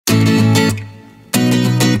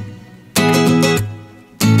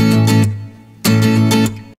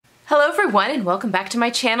everyone, and welcome back to my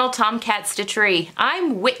channel, TomKat Stitchery.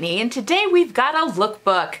 I'm Whitney, and today we've got a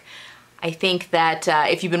lookbook. I think that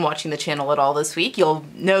if you've been watching the channel at all this week, you'll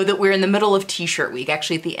know that we're in the middle of T-shirt week,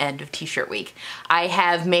 actually at the end of T-shirt week. I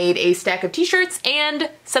have made a stack of T-shirts and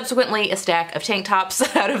subsequently a stack of tank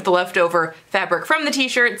tops out of the leftover fabric from the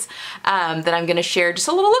T-shirts that I'm gonna share just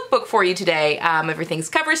a little lookbook for you today. Everything's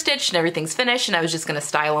cover stitched and everything's finished, and I was just gonna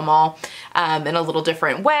style them all in a little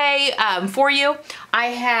different way for you. I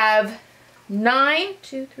have 9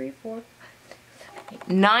 T-shirts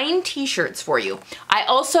for you. I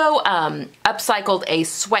also upcycled a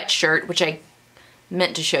sweatshirt, which I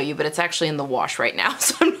meant to show you, but it's actually in the wash right now,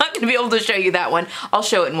 so I'm not going to be able to show you that one. I'll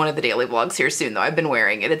show it in one of the daily vlogs here soon, though. I've been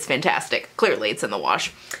wearing it. It's fantastic. Clearly, it's in the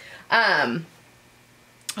wash. Oh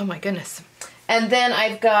my goodness. And then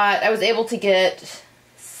I was able to get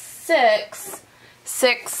six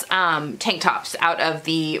tank tops out of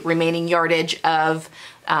the remaining yardage of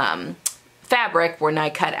fabric when I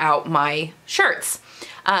cut out my shirts.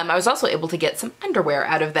 I was also able to get some underwear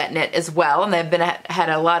out of that knit as well, and I've had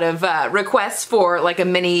a lot of requests for like a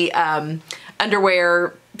mini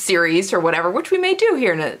underwear series or whatever, which we may do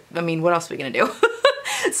here I mean, what else are we gonna do?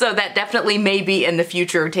 So that definitely may be in the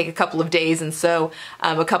future, take a couple of days and sew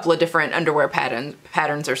a couple of different underwear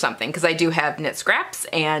patterns or something, because I do have knit scraps,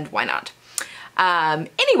 and why not?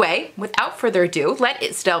 Anyway, without further ado,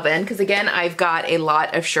 let's delve in, because again, I've got a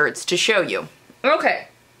lot of shirts to show you. Okay,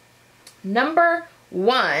 number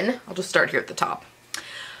one, I'll just start here at the top.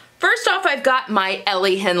 First off, I've got my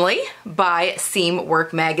Ellie Henley by Seam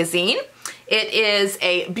Work Magazine. It is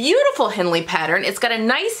a beautiful Henley pattern. It's got a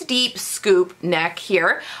nice deep scoop neck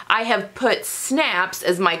here. I have put snaps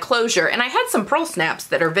as my closure, and I had some pearl snaps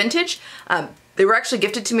that are vintage. They were actually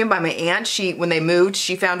gifted to me by my aunt. When they moved,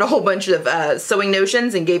 she found a whole bunch of sewing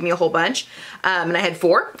notions and gave me a whole bunch. And I had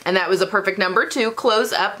 4, and that was a perfect number to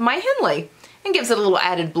close up my Henley. And gives it a little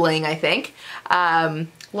added bling, I think.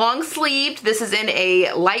 Long sleeved. This is in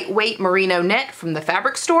a lightweight merino knit from the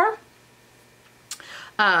fabric store.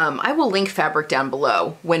 I will link fabric down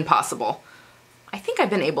below when possible. I think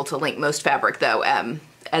I've been able to link most fabric though.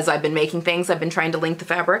 As I've been making things, I've been trying to link the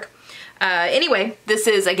fabric. Anyway, this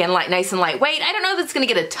is, again, nice and lightweight. I don't know if it's going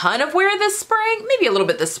to get a ton of wear this spring, maybe a little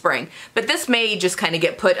bit this spring, but this may just kind of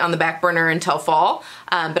get put on the back burner until fall.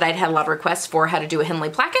 But I'd had a lot of requests for how to do a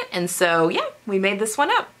Henley placket, and so yeah, we made this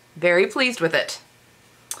one up. Very pleased with it.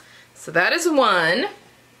 So that is one.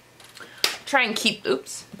 Try and keep,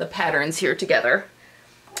 the patterns here together.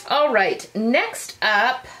 All right, next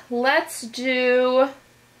up, let's do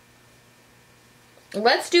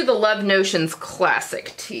the Love Notions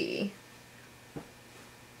Classic Tee.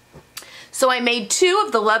 So I made 2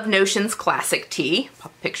 of the Love Notions Classic Tee.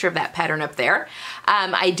 Pop a picture of that pattern up there.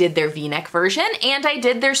 I did their V-neck version and I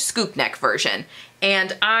did their scoop neck version.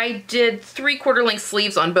 And I did 3/4 length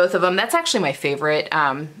sleeves on both of them. That's actually my favorite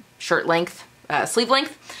shirt length, sleeve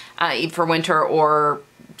length, for winter or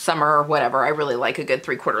summer or whatever. I really like a good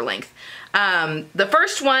 3/4 length. The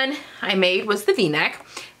first one I made was the V-neck,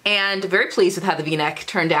 and very pleased with how the V-neck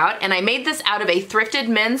turned out. And I made this out of a thrifted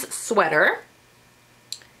men's sweater.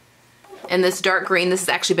 And this dark green, this has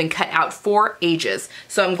actually been cut out for ages.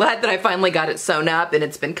 So I'm glad that I finally got it sewn up, and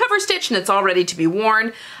it's been cover stitched and it's all ready to be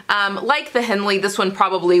worn. Like the Henley, this one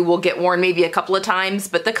probably will get worn maybe a couple of times,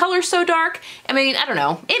 but the color's so dark, I mean, I don't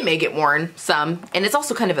know, it may get worn some. And it's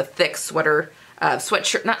also kind of a thick sweater,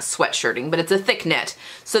 sweatshirt, not sweatshirting, but it's a thick knit.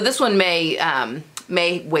 So this one may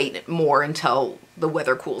wait more until the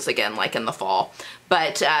weather cools again, like in the fall.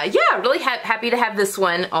 But yeah, really happy to have this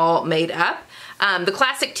one all made up. The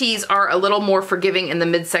classic tees are a little more forgiving in the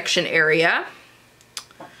midsection area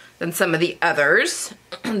than some of the others.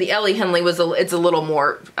 The Ellie Henley it's a little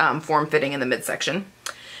more form-fitting in the midsection.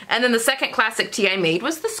 And then the second classic tee I made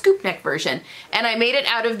was the scoop neck version. And I made it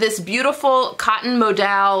out of this beautiful cotton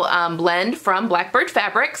modal blend from Blackbird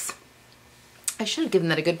Fabrics. I should have given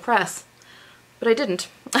that a good press, but I didn't.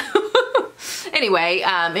 Anyway,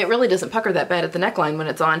 it really doesn't pucker that bad at the neckline when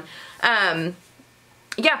it's on.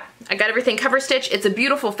 Yeah, I got everything cover stitched. It's a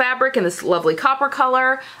beautiful fabric in this lovely copper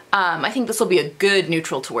color. I think this will be a good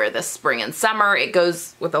neutral to wear this spring and summer. It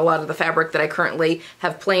goes with a lot of the fabric that I currently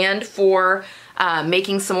have planned for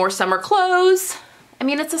making some more summer clothes. I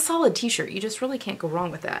mean, it's a solid t-shirt. You just really can't go wrong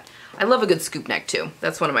with that. I love a good scoop neck too.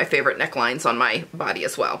 That's one of my favorite necklines on my body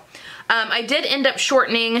as well. I did end up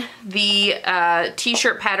shortening the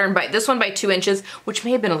t-shirt pattern by this one by 2 inches, which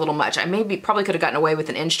may have been a little much. I probably could have gotten away with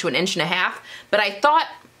 1 inch to 1.5 inches, but I thought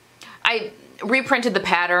I reprinted the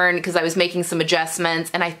pattern because I was making some adjustments,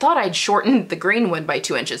 and I thought I'd shortened the green one by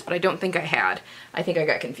 2 inches, but I don't think I had. I think I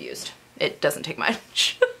got confused. It doesn't take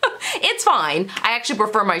much. It's fine. I actually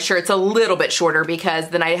prefer my shirts a little bit shorter because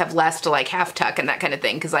then I have less to like half tuck and that kind of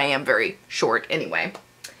thing because I am very short anyway.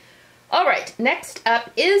 All right, next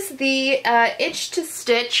up is the Itch to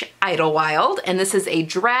Stitch Idlewild, and this is a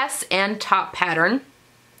dress and top pattern.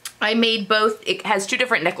 I made both. It has two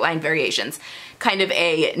different neckline variations. Kind of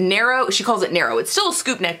a narrow, she calls it narrow. It's still a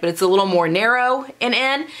scoop neck, but it's a little more narrow and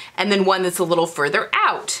in, and then one that's a little further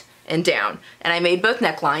out and down. And I made both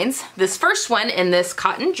necklines. This first one in this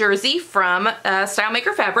cotton jersey from Style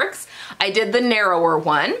Maker Fabrics, I did the narrower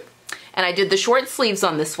one. And I did the short sleeves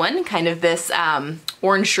on this one, kind of this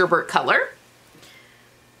orange sherbet color.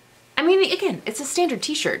 I mean, again, it's a standard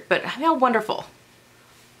t-shirt, but how wonderful.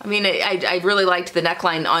 I mean, I really liked the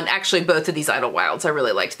neckline on actually both of these Idlewilds. I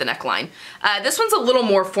really liked the neckline. This one's a little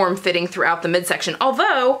more form-fitting throughout the midsection,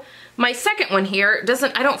 although my second one here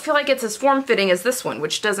I don't feel like it's as form-fitting as this one,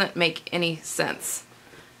 which doesn't make any sense.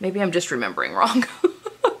 Maybe I'm just remembering wrong.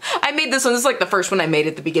 I made this one, this is like the first one I made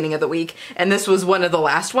at the beginning of the week, and this was one of the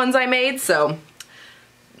last ones I made, so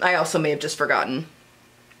I also may have just forgotten.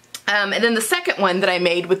 And then the second one that I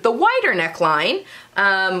made with the wider neckline,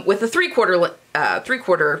 with the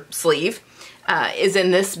three-quarter sleeve, is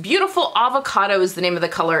in this beautiful avocado is the name of the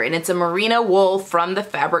color, and it's a merino wool from the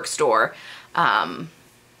fabric store.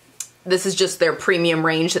 This is just their premium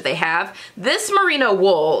range that they have. This merino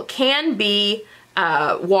wool can be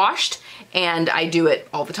washed, and I do it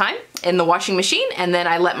all the time in the washing machine, and then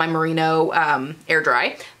I let my merino air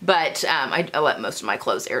dry, but I let most of my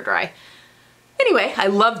clothes air dry. Anyway, I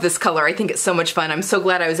love this color. I think it's so much fun. I'm so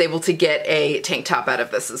glad I was able to get a tank top out of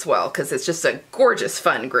this as well because it's just a gorgeous,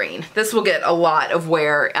 fun green. This will get a lot of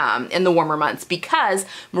wear in the warmer months because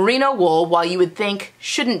merino wool, while you would think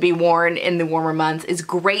shouldn't be worn in the warmer months, is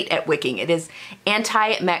great at wicking. It is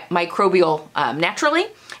antimicrobial naturally,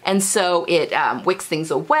 and so it wicks things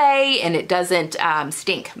away and it doesn't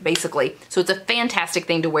stink, basically. So it's a fantastic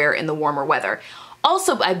thing to wear in the warmer weather.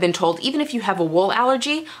 Also, I've been told, even if you have a wool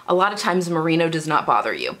allergy, a lot of times merino does not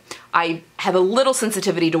bother you. I have a little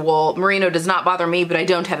sensitivity to wool. Merino does not bother me, but I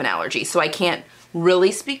don't have an allergy, so I can't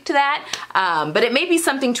really speak to that. But it may be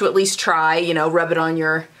something to at least try, you know, rub it on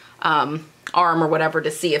your arm or whatever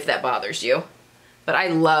to see if that bothers you. But I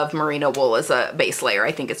love merino wool as a base layer.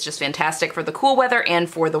 I think it's just fantastic for the cool weather and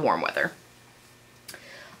for the warm weather.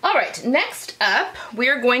 All right, next up,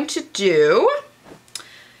 we're going to do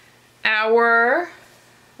our,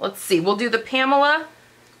 let's see, we'll do the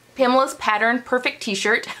Pamela's Pattern Perfect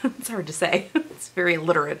T-shirt. It's hard to say. It's very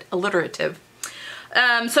alliterative.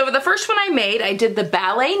 So the first one I made, I did the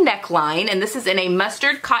ballet neckline, and this is in a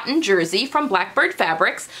mustard cotton jersey from Blackbird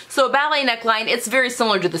Fabrics. So a ballet neckline, it's very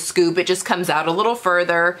similar to the scoop. It just comes out a little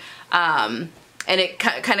further, and it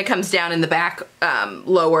kind of comes down in the back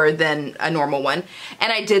lower than a normal one.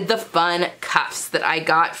 And I did the fun cuffs that I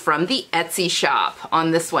got from the Etsy shop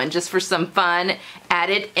on this one, just for some fun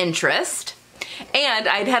added interest. And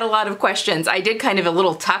I'd had a lot of questions. I did kind of a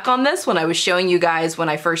little tuck on this when I was showing you guys when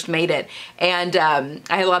I first made it. And I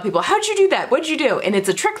had a lot of people, how'd you do that? What'd you do? And it's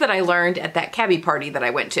a trick that I learned at that Cabby party that I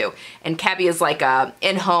went to. And Cabby is like a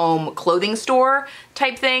in-home clothing store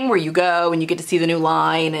type thing where you go and you get to see the new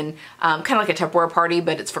line, and kind of like a Tupperware party,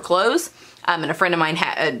 but it's for clothes. And a friend of mine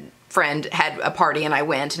had a party, and I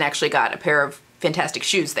went and actually got a pair of fantastic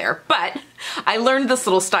shoes there. But I learned this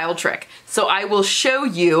little style trick. So I will show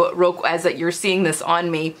you, as you're seeing this on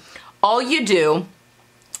me. All you do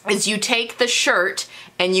is you take the shirt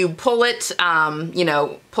and you pull it, you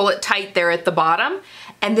know, pull it tight there at the bottom,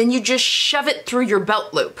 and then you just shove it through your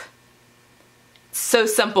belt loop. So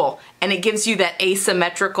simple, and it gives you that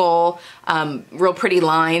asymmetrical, real pretty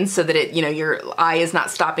line so that it, you know, your eye is not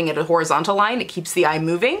stopping at a horizontal line. It keeps the eye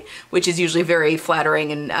moving, which is usually very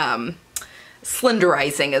flattering and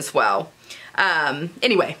slenderizing as well.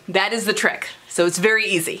 Anyway, that is the trick. So it's very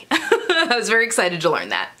easy. I was very excited to learn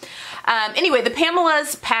that. Anyway, the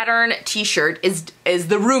Pamela's Pattern t-shirt is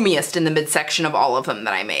the roomiest in the midsection of all of them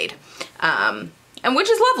that I made. And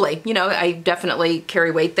which is lovely. You know, I definitely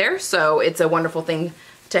carry weight there, so it's a wonderful thing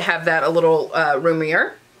to have that a little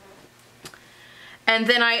roomier. And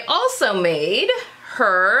then I also made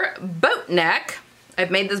her boat neck.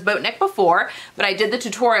 I've made this boat neck before, but I did the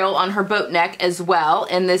tutorial on her boat neck as well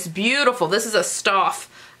in this beautiful, this is a Stoff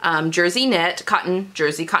jersey knit, cotton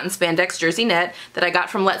spandex jersey knit that I got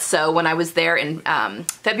from Let's Sew when I was there in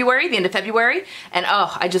February, the end of February. And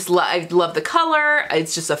oh, I love the color.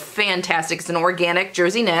 It's just a fantastic, it's an organic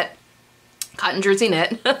jersey knit, cotton jersey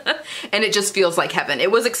knit, and it just feels like heaven. It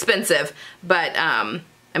was expensive, but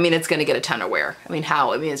I mean, it's gonna get a ton of wear. I mean,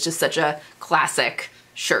 it's just such a classic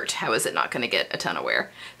shirt. How is it not gonna get a ton of wear?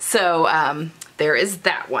 So there is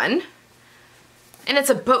that one. And it's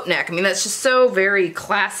a boat neck. I mean, that's just so very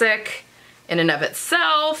classic in and of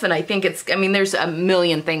itself. And I think it's, I mean, there's a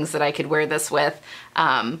million things that I could wear this with.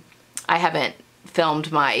 I haven't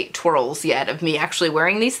filmed my twirls yet of me actually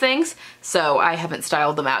wearing these things, so I haven't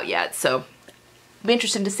styled them out yet. So it'll be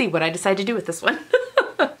interesting to see what I decide to do with this one.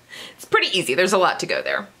 It's pretty easy. There's a lot to go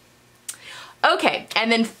there. Okay,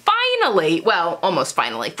 and then finally, well, almost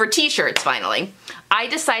finally, for t-shirts finally, I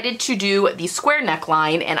decided to do the square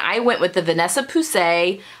neckline, and I went with the Vanessa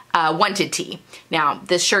Poussey wanted tee. Now,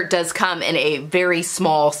 this shirt does come in a very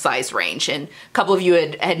small size range, and a couple of you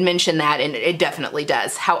had mentioned that, and it definitely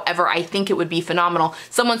does. However, I think it would be phenomenal.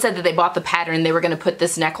 Someone said that they bought the pattern, they were going to put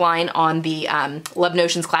this neckline on the Love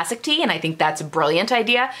Notions Classic tee, and I think that's a brilliant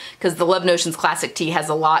idea, because the Love Notions Classic tee has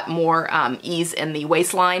a lot more ease in the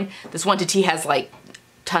waistline. This wanted tee has like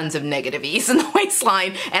tons of negative ease in the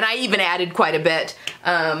waistline, and I even added quite a bit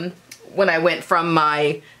when I went from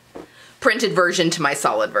my printed version to my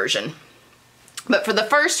solid version. But for the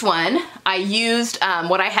first one, I used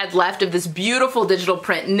what I had left of this beautiful digital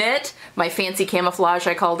print knit, my fancy camouflage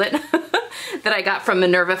I called it, that I got from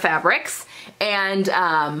Minerva Fabrics. And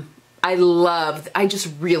I just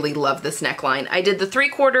really love this neckline. I did the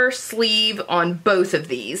 3/4 sleeve on both of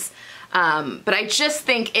these, but I just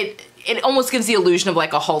think it almost gives the illusion of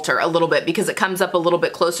like a halter a little bit, because it comes up a little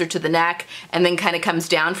bit closer to the neck and then kind of comes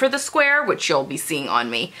down for the square, which you'll be seeing on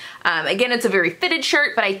me. Again, it's a very fitted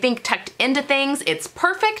shirt, but I think tucked into things, it's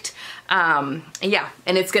perfect. Yeah,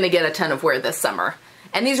 and it's gonna get a ton of wear this summer.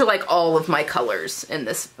 And these are like all of my colors in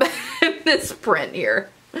this, this print here.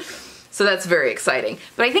 So that's very exciting.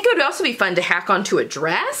 But I think it would also be fun to hack onto a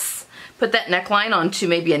dress, put that neckline onto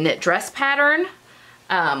maybe a knit dress pattern,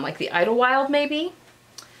 like the Idlewild maybe.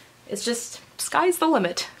 It's just, sky's the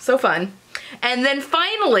limit. So fun. And then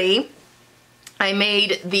finally, I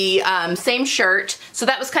made the same shirt. So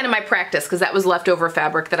that was kind of my practice, because that was leftover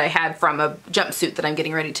fabric that I had from a jumpsuit that I'm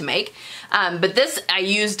getting ready to make. But this I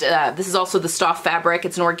used, this is also the Stoff fabric.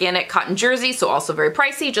 It's an organic cotton jersey, so also very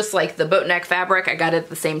pricey, just like the boat neck fabric. I got it at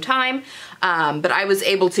the same time. But I was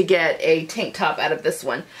able to get a tank top out of this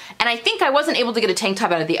one. And I think I wasn't able to get a tank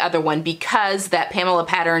top out of the other one because that Pamela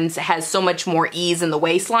Patterns has so much more ease in the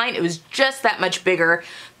waistline. It was just that much bigger,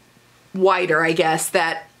 wider, I guess,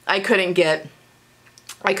 that I couldn't get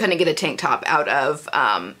a tank top out of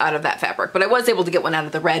that fabric, but I was able to get one out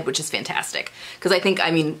of the red, which is fantastic, because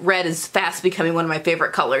I mean, red is fast becoming one of my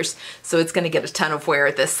favorite colors, so it's going to get a ton of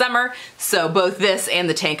wear this summer. So both this and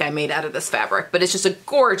the tank I made out of this fabric, but it's just a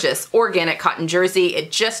gorgeous organic cotton jersey.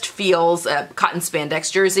 It just feels a cotton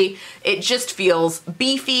spandex jersey. It just feels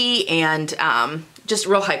beefy and just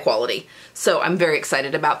real high quality. So I'm very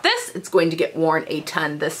excited about this. It's going to get worn a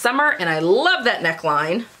ton this summer, and I love that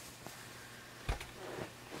neckline.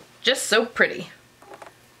 Just so pretty.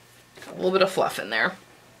 A little bit of fluff in there.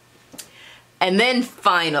 And then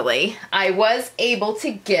finally, I was able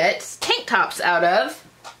to get tank tops out of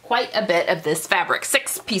quite a bit of this fabric,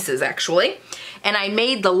 6 pieces actually. And I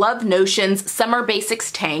made the Love Notions Summer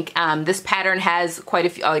Basics tank. This pattern has quite a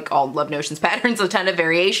few, like all Love Notions patterns, a ton of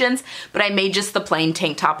variations, but I made just the plain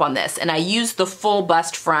tank top on this. And I used the full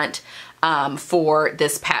bust front for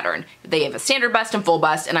this pattern. They have a standard bust and full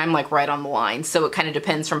bust, and I'm like right on the line, so it kind of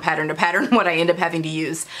depends from pattern to pattern what I end up having to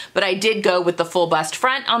use. But I did go with the full bust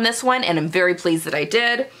front on this one, and I'm very pleased that I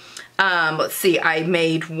did. Let's see, I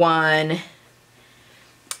made one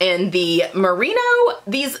in the merino.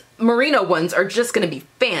 These merino ones are just going to be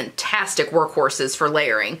fantastic workhorses for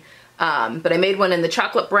layering. But I made one in the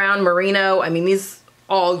chocolate brown merino. I mean, these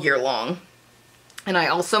all year long. And I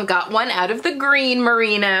also got one out of the green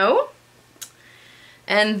merino.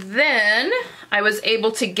 And then I was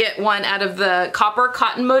able to get one out of the copper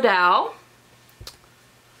cotton modal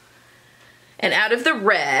and out of the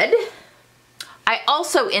red. I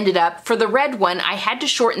also ended up, for the red one, I had to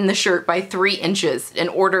shorten the shirt by 3 inches in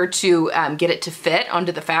order to get it to fit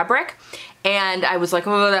onto the fabric. And I was like,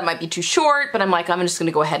 oh, that might be too short, but I'm like, I'm just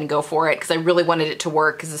gonna go ahead and go for it, because I really wanted it to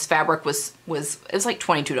work, because this fabric was like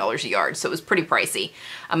 $22 a yard, so it was pretty pricey.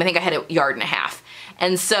 I think I had a yard and a half.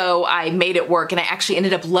 And so I made it work, and I actually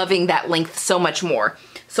ended up loving that length so much more.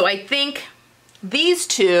 So I think these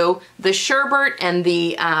two, the sherbet and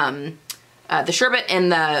the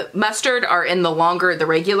mustard, are in the longer, the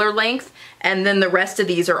regular length, and then the rest of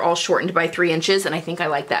these are all shortened by 3 inches, and I think I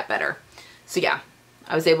like that better. So yeah,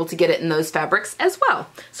 I was able to get it in those fabrics as well.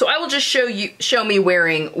 So I will just show me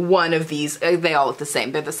wearing one of these. They all look the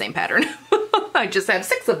same. They're the same pattern. I just have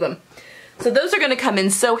 6 of them. So those are gonna come in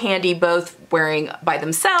so handy, both wearing by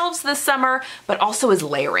themselves this summer, but also as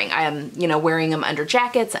layering. I am, you know, wearing them under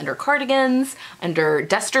jackets, under cardigans, under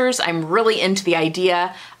dusters. I'm really into the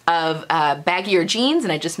idea of baggier jeans,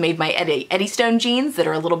 and I just made my Eddie Stone jeans that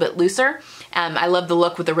are a little bit looser. I love the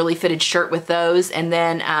look with a really fitted shirt with those, and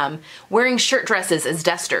then wearing shirt dresses as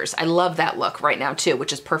dusters. I love that look right now too,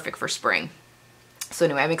 which is perfect for spring. So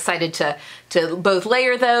anyway, I'm excited to both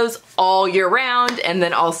layer those all year round and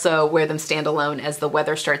then also wear them standalone as the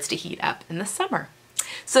weather starts to heat up in the summer.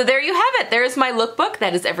 So there you have it. There's my lookbook.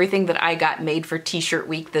 That is everything that I got made for T-shirt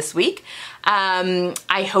week this week.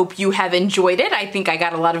 I hope you have enjoyed it. I think I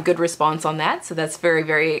got a lot of good response on that, so that's very,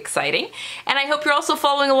 very exciting. And I hope you're also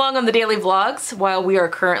following along on the daily vlogs. While we are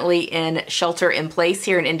currently in shelter in place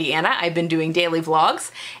here in Indiana, I've been doing daily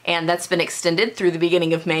vlogs, and that's been extended through the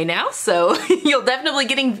beginning of May now, so you'll definitely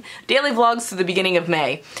getting daily vlogs through the beginning of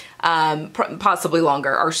May. Possibly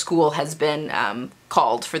longer. Our school has been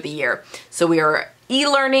called for the year. So we are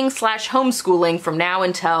e-learning / homeschooling from now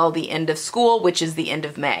until the end of school, which is the end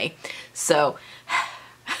of May. So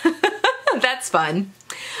that's fun.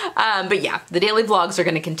 But yeah, the daily vlogs are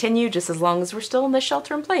going to continue just as long as we're still in this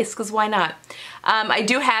shelter in place, because why not? I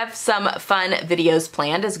do have some fun videos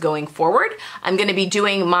planned as going forward. I'm going to be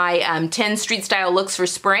doing my 10 street style looks for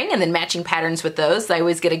spring and then matching patterns with those. I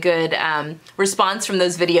always get a good response from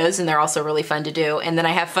those videos, and they're also really fun to do. And then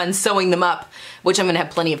I have fun sewing them up, which I'm going to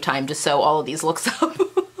have plenty of time to sew all of these looks up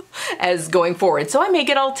as going forward. So I may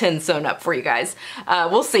get all 10 sewn up for you guys.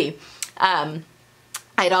 We'll see.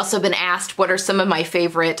 I'd also been asked what are some of my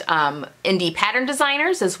favorite indie pattern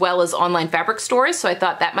designers as well as online fabric stores, so I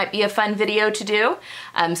thought that might be a fun video to do.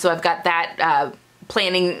 So I've got that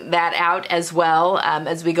planning that out as well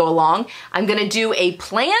as we go along. I'm gonna do a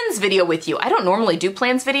plans video with you. I don't normally do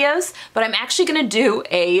plans videos, but I'm actually gonna do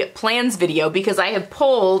a plans video because I have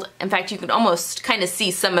pulled, in fact you can almost kind of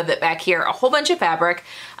see some of it back here, a whole bunch of fabric.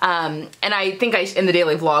 And I think in the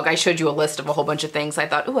daily vlog I showed you a list of a whole bunch of things. I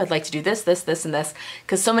thought, oh, I'd like to do this, this, this, and this,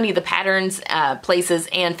 because so many of the patterns, places,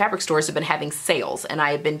 and fabric stores have been having sales, and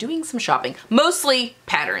I have been doing some shopping. Mostly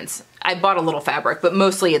patterns. I bought a little fabric, but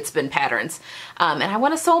mostly it's been patterns. And I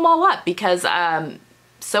want to sew them all up because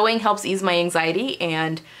sewing helps ease my anxiety,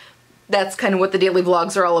 and that's kind of what the daily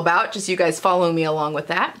vlogs are all about, just you guys following me along with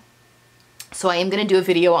that. So I am going to do a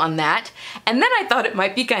video on that. And then I thought it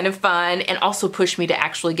might be kind of fun and also push me to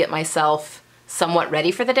actually get myself somewhat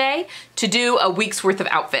ready for the day to do a week's worth of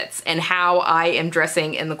outfits and how I am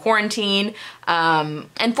dressing in the quarantine,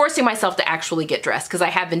 and forcing myself to actually get dressed, because I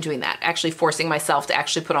have been doing that, actually forcing myself to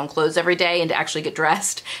actually put on clothes every day and to actually get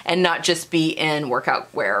dressed and not just be in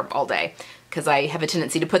workout wear all day, because I have a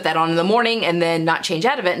tendency to put that on in the morning and then not change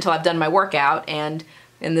out of it until I've done my workout. And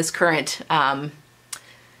in this current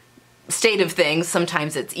state of things,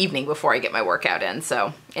 sometimes it's evening before I get my workout in.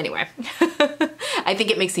 So anyway, I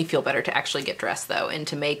think it makes me feel better to actually get dressed though, and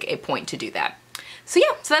to make a point to do that. So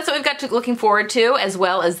yeah, so that's what we've got looking forward to, as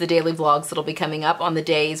well as the daily vlogs that'll be coming up on the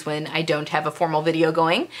days when I don't have a formal video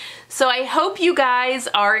going. So I hope you guys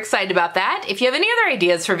are excited about that. If you have any other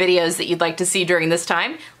ideas for videos that you'd like to see during this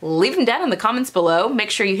time, leave them down in the comments below.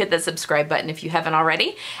 Make sure you hit that subscribe button if you haven't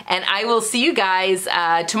already. And I will see you guys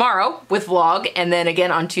tomorrow with vlog, and then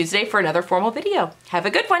again on Tuesday for another formal video. Have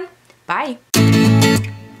a good one. Bye.